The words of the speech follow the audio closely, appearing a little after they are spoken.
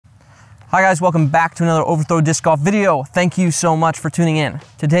Hi guys, welcome back to another overthrow disc golf video. Thank you so much for tuning in.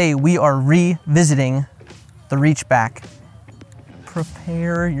 Today we are revisiting the Reachback.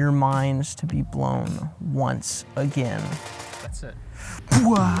 Prepare your minds to be blown once again. That's it.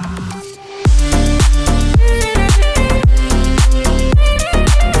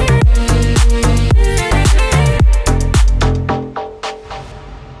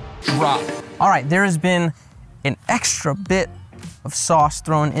 Drop. All right, there has been an extra bit of sauce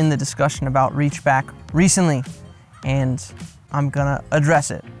thrown in the discussion about Reachback recently, and I'm gonna address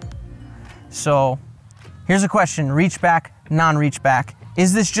it. So here's a question: Reachback, non-Reachback.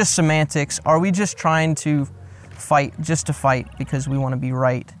 Is this just semantics? Are we just trying to fight just to fight because we want to be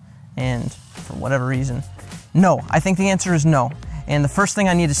right and for whatever reason? No, I think the answer is no. And the first thing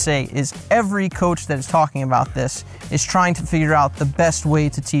I need to say is every coach that is talking about this is trying to figure out the best way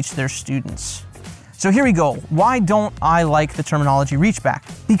to teach their students. So here we go. Why don't I like the terminology Reachback?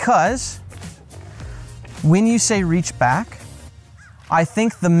 Because when you say Reachback, I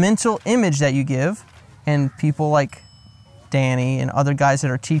think the mental image that you give, and people like Danny and other guys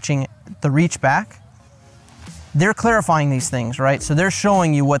that are teaching the Reachback, they're clarifying these things, right? So they're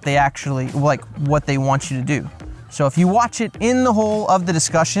showing you what they actually, like what they want you to do. So if you watch it in the whole of the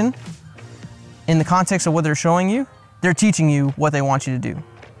discussion, in the context of what they're showing you, they're teaching you what they want you to do.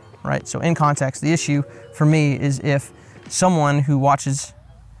 Right? So in context, the issue for me is if someone who watches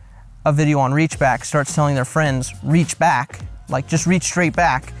a video on Reachback starts telling their friends, reach back, like just reach straight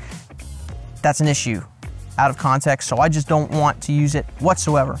back, that's an issue out of context. So I just don't want to use it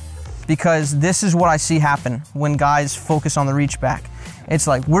whatsoever, because this is what I see happen when guys focus on the Reachback. It's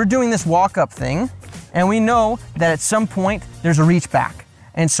like, we're doing this walk-up thing, and we know that at some point there's a Reachback.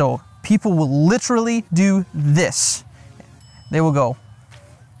 And so people will literally do this. They will go,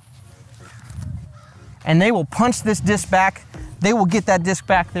 and they will punch this disc back. They will get that disc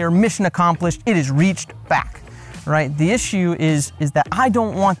back there. Mission accomplished. It is reached back, right? The issue is that I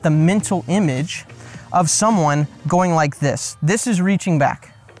don't want the mental image of someone going like this. This is reaching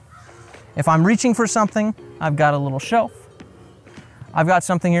back. If I'm reaching for something, I've got a little shelf. I've got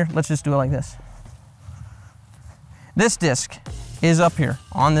something here. Let's just do it like this. This disc is up here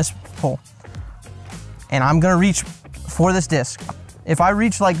on this pole, and I'm gonna reach for this disc. If I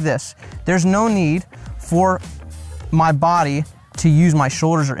reach like this, there's no need for my body to use my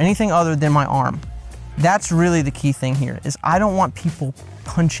shoulders or anything other than my arm. That's really the key thing here, is I don't want people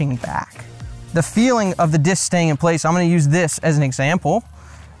punching back. The feeling of the disc staying in place, I'm gonna use this as an example.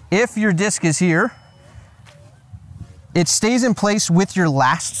 If your disc is here, it stays in place with your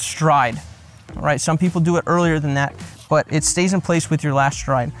last stride. All right, some people do it earlier than that, but it stays in place with your last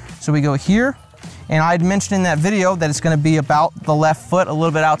stride. So we go here, and I'd mentioned in that video that it's gonna be about the left foot, a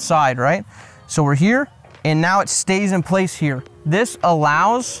little bit outside, right? So we're here, and now it stays in place here. This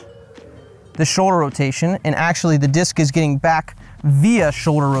allows the shoulder rotation, and actually the disc is getting back via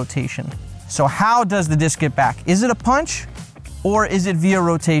shoulder rotation. So how does the disc get back? Is it a punch, or is it via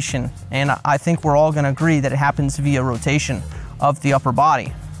rotation? And I think we're all gonna agree that it happens via rotation of the upper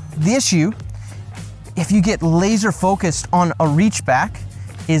body. The issue, if you get laser focused on a Reachback,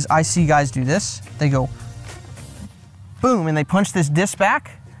 is I see guys do this. They go, boom, and they punch this disc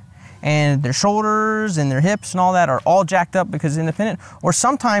back, and their shoulders and their hips and all that are all jacked up because it's independent. Or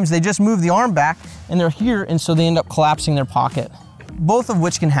sometimes they just move the arm back and they're here, and so they end up collapsing their pocket. Both of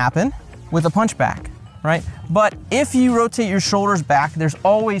which can happen with a punch back, right? But if you rotate your shoulders back, there's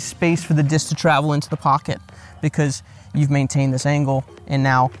always space for the disc to travel into the pocket because you've maintained this angle and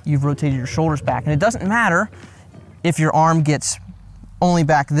now you've rotated your shoulders back. And it doesn't matter if your arm gets only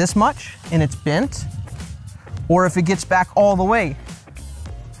back this much and it's bent, or if it gets back all the way.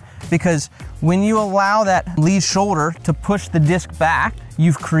 Because when you allow that lead shoulder to push the disc back,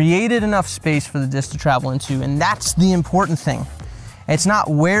 you've created enough space for the disc to travel into, and that's the important thing. It's not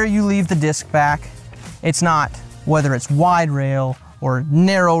where you leave the disc back. It's not whether it's wide rail or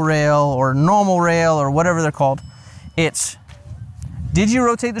narrow rail or normal rail or whatever they're called. It's, did you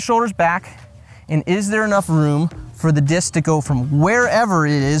rotate the shoulders back, and is there enough room for the disc to go from wherever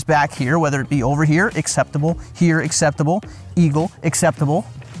it is back here, whether it be over here, acceptable, here, acceptable, eagle, acceptable,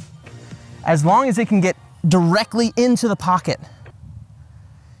 as long as it can get directly into the pocket,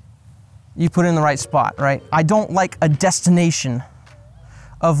 you put it in the right spot, right? I don't like a destination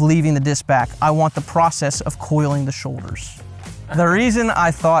of leaving the disc back. I want the process of coiling the shoulders. The reason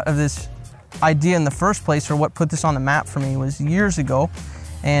I thought of this idea in the first place, or what put this on the map for me, was years ago,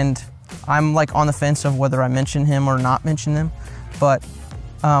 and I'm like on the fence of whether I mention him or not mention him, but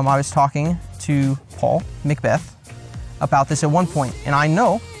I was talking to Paul Macbeth about this at one point, and I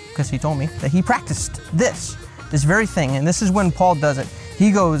know, because he told me, that he practiced this very thing, and this is when Paul does it. He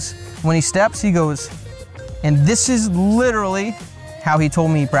goes, When he steps, he goes, and this is literally how he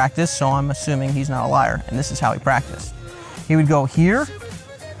told me he practiced, so I'm assuming he's not a liar, and this is how he practiced. He would go here,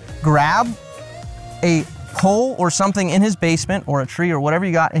 grab a pole or something in his basement or a tree or whatever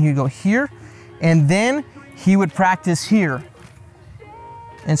you got, and he'd go here, and then he would practice here.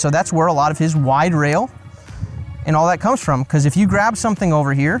 And so that's where a lot of his wide rail and all that comes from, because if you grab something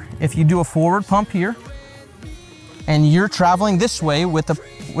over here, if you do a forward pump here, and you're traveling this way with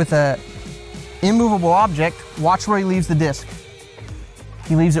a immovable object, watch where he leaves the disc.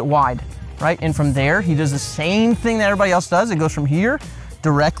 He leaves it wide, right? And from there, he does the same thing that everybody else does. It goes from here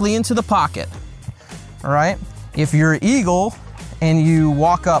directly into the pocket, all right? If you're an eagle and you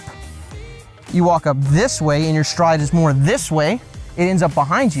walk up this way and your stride is more this way, it ends up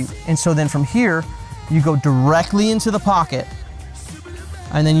behind you. And so then from here, you go directly into the pocket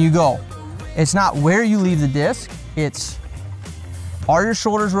and then you go. It's not where you leave the disc, it's are your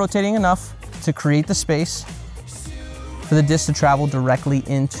shoulders rotating enough to create the space for the disc to travel directly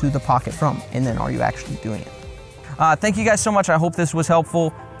into the pocket from, and then are you actually doing it? Thank you guys so much. I hope this was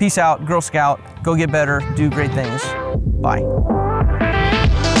helpful. Peace out, Girl Scout. Go get better, do great things. Bye.